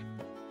at.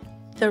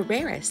 The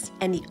rarest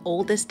and the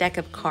oldest deck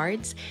of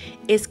cards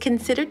is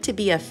considered to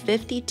be a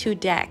 52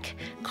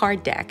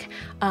 card deck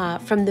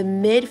from the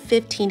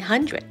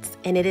mid-1500s,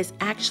 and it is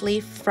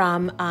actually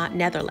from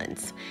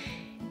Netherlands.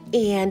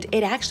 And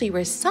it actually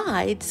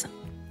resides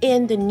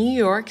in the New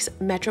York's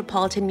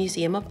Metropolitan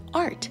Museum of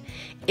Art.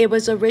 It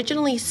was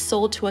originally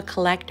sold to a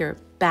collector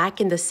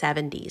back in the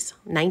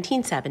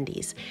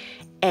 1970s.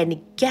 And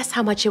guess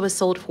how much it was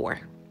sold for?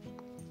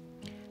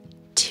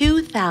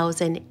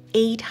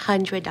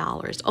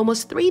 $2,800,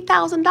 almost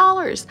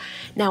 $3,000.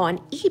 Now on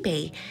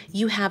eBay,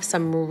 you have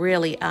some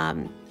really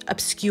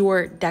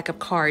obscure deck of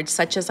cards,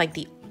 such as like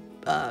the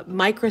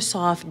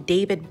Microsoft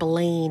David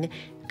Blaine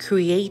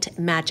Create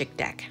Magic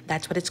Deck.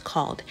 That's what it's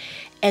called.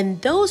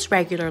 And those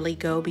regularly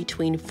go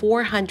between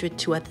 $400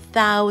 to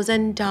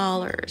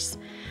 $1,000.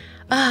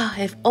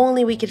 If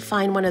only we could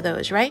find one of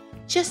those, right?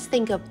 Just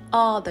think of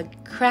all the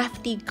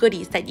crafty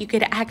goodies that you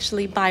could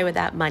actually buy with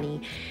that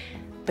money.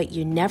 But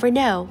you never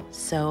know.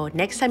 So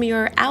next time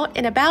you're out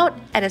and about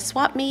at a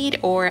swap meet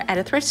or at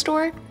a thrift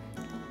store,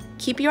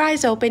 keep your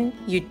eyes open.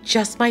 You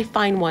just might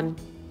find one.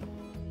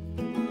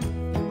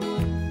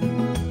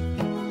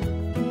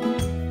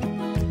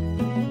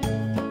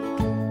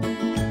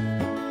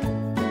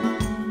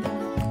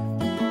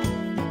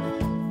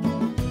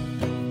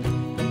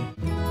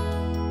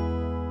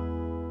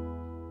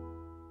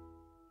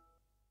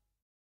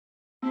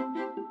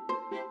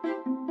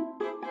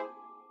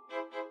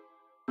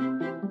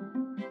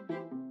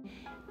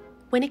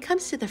 When it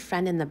comes to the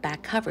front and the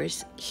back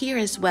covers, here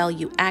as well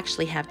you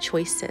actually have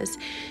choices.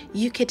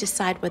 You could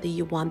decide whether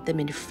you want them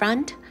in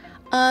front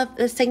of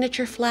the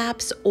signature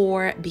flaps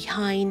or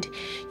behind.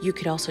 You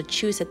could also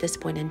choose at this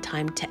point in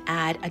time to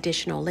add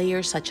additional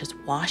layers such as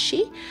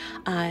washi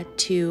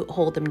to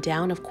hold them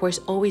down. Of course,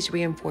 always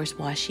reinforce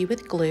washi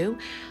with glue.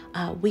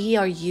 We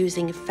are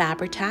using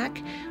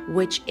Fabri-Tac,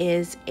 which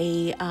is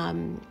a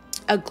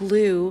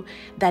glue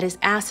that is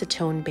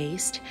acetone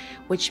based,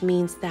 which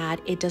means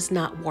that it does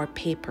not warp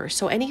paper.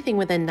 So anything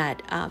within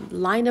that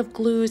line of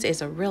glues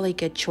is a really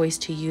good choice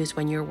to use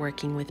when you're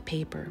working with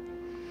paper.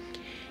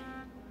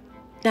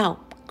 Now,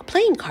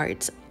 playing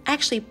cards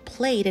actually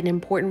played an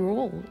important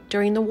role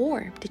during the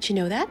war. Did you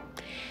know that?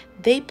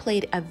 They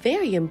played a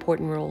very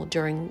important role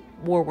during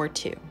World War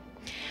II.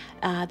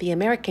 The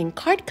American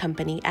Card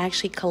Company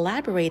actually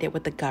collaborated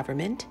with the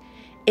government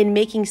in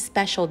making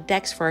special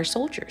decks for our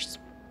soldiers.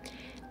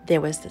 There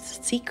was this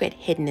secret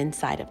hidden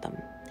inside of them.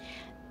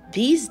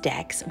 These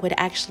decks would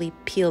actually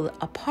peel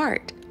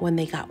apart when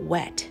they got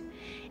wet,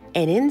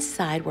 and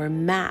inside were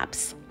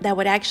maps that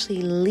would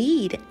actually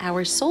lead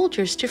our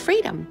soldiers to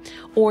freedom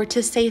or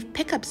to safe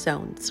pickup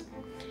zones.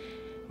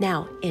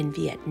 Now, in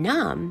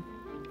Vietnam,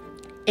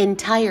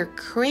 entire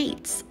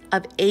crates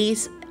of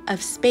Ace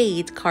of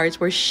Spades cards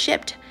were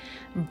shipped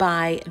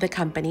by the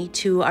company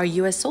to our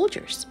U.S.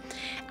 soldiers.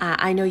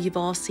 I know you've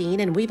all seen,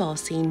 and we've all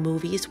seen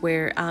movies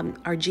where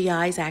our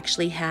GIs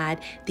actually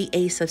had the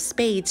Ace of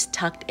Spades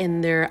tucked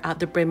in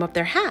the brim of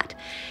their hat.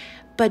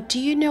 But do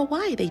you know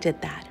why they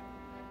did that?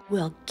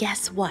 Well,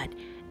 guess what?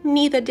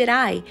 Neither did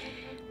I.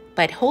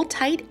 But hold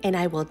tight and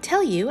I will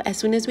tell you as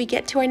soon as we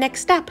get to our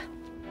next step.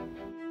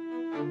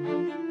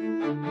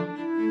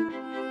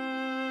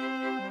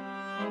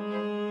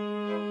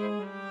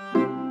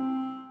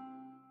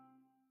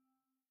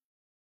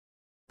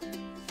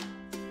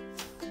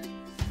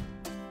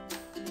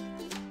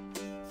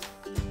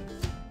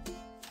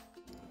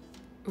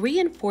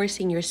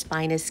 reinforcing your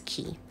spine is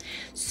key.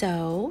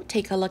 So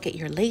take a look at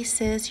your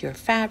laces, your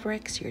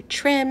fabrics, your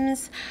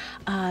trims,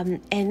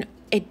 and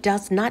it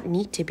does not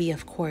need to be,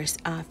 of course,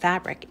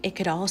 fabric. It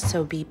could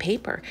also be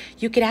paper.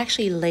 You could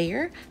actually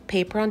layer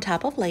paper on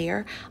top of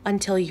layer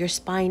until your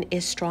spine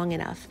is strong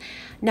enough.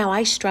 Now,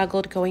 I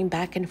struggled going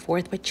back and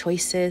forth with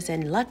choices,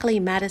 and luckily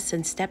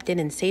Madison stepped in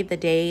and saved the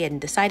day and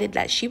decided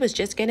that she was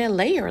just gonna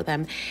layer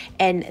them,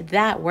 and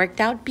that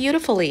worked out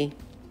beautifully.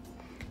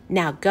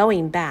 Now,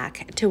 going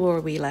back to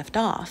where we left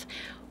off,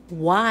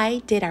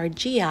 why did our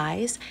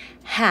GIs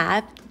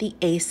have the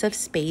Ace of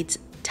Spades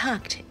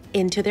tucked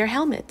into their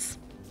helmets?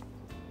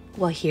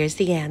 Well, here's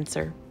the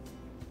answer.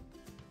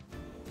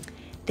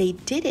 They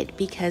did it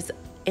because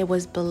it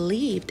was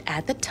believed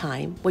at the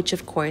time, which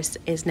of course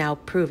is now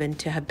proven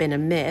to have been a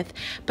myth,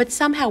 but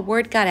somehow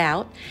word got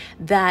out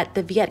that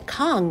the Viet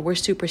Cong were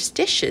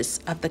superstitious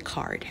of the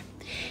card,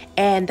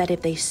 and that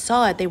if they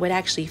saw it, they would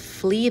actually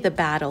flee the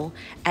battle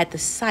at the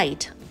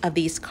sight of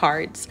these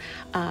cards.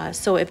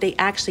 So if they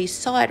actually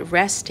saw it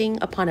resting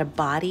upon a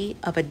body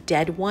of a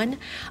dead one,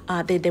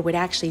 they would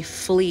actually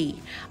flee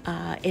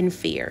in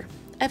fear.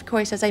 Of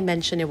course, as I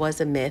mentioned, it was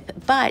a myth,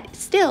 but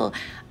still,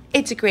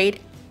 it's a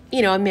great,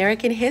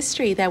 American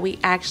history that we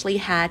actually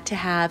had to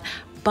have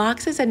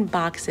boxes and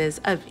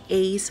boxes of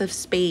Ace of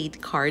Spades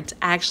cards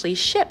actually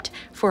shipped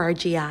for our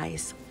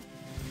GIs.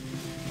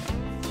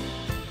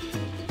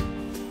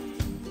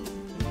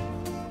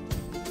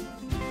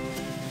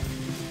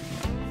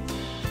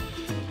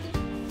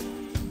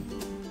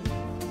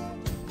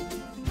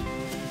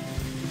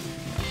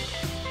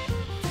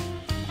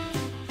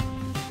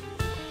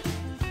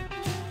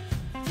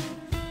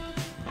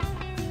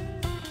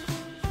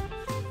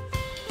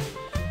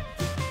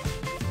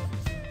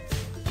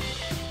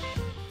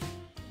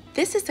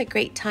 This is a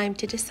great time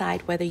to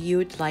decide whether you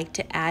would like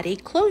to add a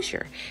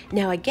closure.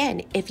 Now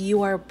again, if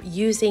you are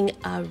using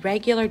a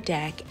regular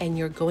deck and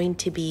you're going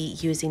to be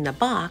using the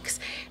box,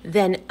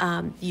 then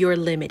you're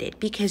limited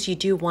because you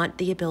do want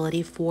the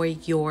ability for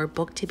your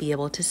book to be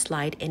able to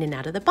slide in and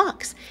out of the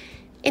box.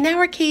 In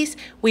our case,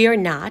 we are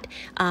not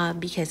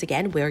because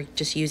again, we're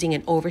just using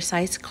an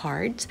oversized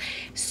cards.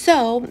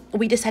 So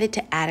we decided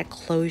to add a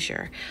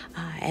closure.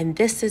 And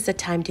this is the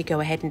time to go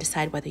ahead and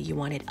decide whether you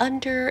want it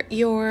under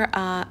your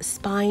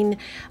spine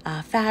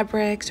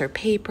fabrics or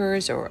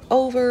papers or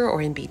over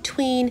or in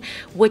between,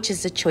 which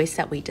is the choice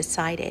that we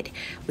decided.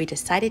 We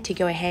decided to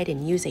go ahead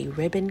and use a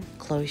ribbon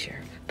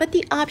closure, but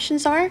the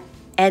options are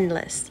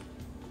endless.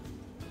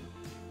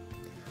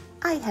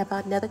 I have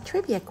another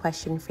trivia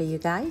question for you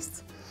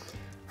guys.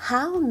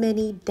 How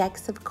many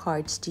decks of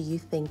cards do you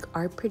think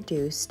are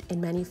produced and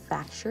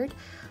manufactured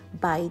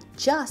by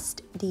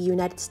just the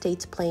United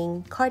States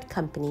Playing Card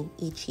Company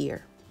each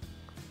year?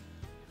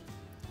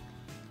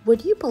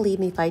 Would you believe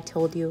me if I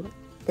told you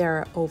there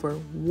are over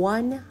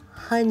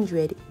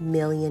 100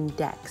 million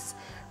decks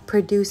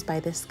produced by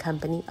this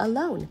company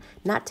alone,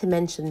 not to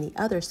mention the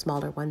other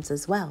smaller ones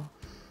as well?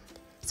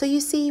 So you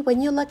see,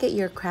 when you look at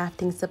your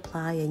crafting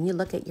supply and you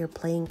look at your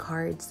playing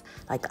cards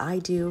like I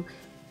do,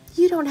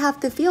 you don't have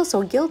to feel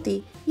so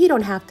guilty. You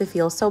don't have to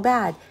feel so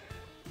bad.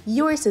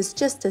 Yours is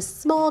just a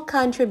small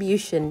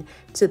contribution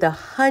to the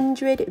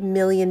 100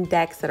 million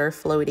decks that are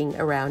floating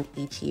around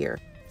each year.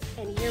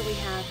 And here we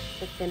have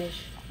the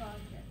finished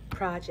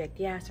project.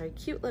 Yes, our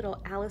cute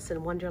little Alice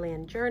in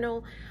Wonderland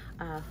journal,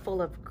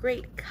 full of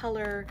great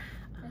color.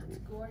 It's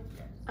gorgeous.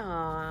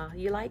 Aw,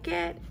 you like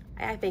it?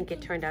 I think it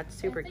turned out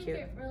super cute.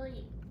 It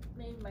really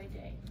made my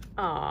day.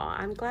 Aw,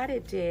 I'm glad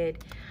it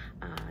did.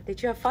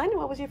 Did you have fun?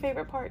 What was your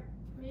favorite part?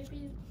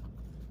 Maybe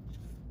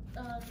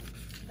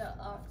the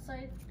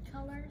oxide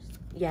colors.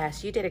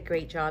 Yes, you did a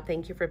great job.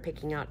 Thank you for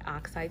picking out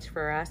oxides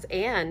for us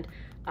and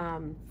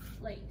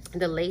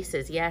the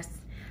laces. Yes,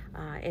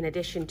 in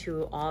addition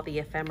to all the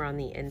ephemera on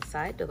the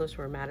inside. Those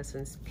were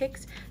Madison's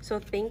picks. So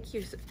thank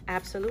you,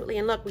 absolutely.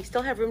 And look, we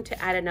still have room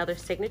to add another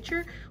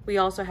signature. We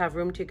also have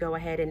room to go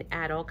ahead and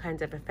add all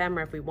kinds of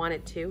ephemera if we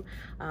wanted to.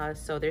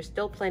 So there's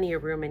still plenty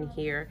of room in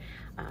here.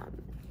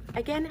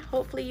 Again,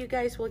 hopefully you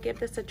guys will give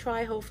this a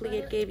try. Hopefully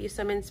it gave you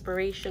some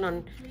inspiration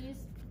on... Please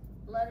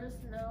let us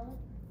know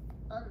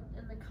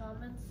in the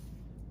comments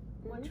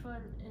which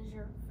one is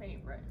your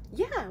favorite.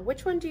 Yeah,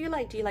 which one do you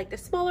like? Do you like the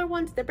smaller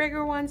ones, the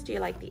bigger ones? Do you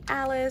like the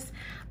Alice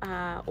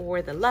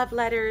or the love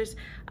letters?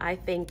 I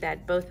think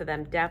that both of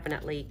them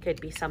definitely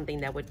could be something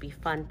that would be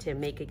fun to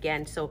make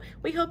again. So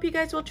we hope you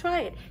guys will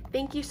try it.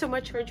 Thank you so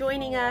much for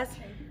joining us.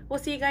 We'll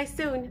see you guys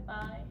soon.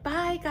 Bye.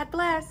 Bye. God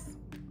bless.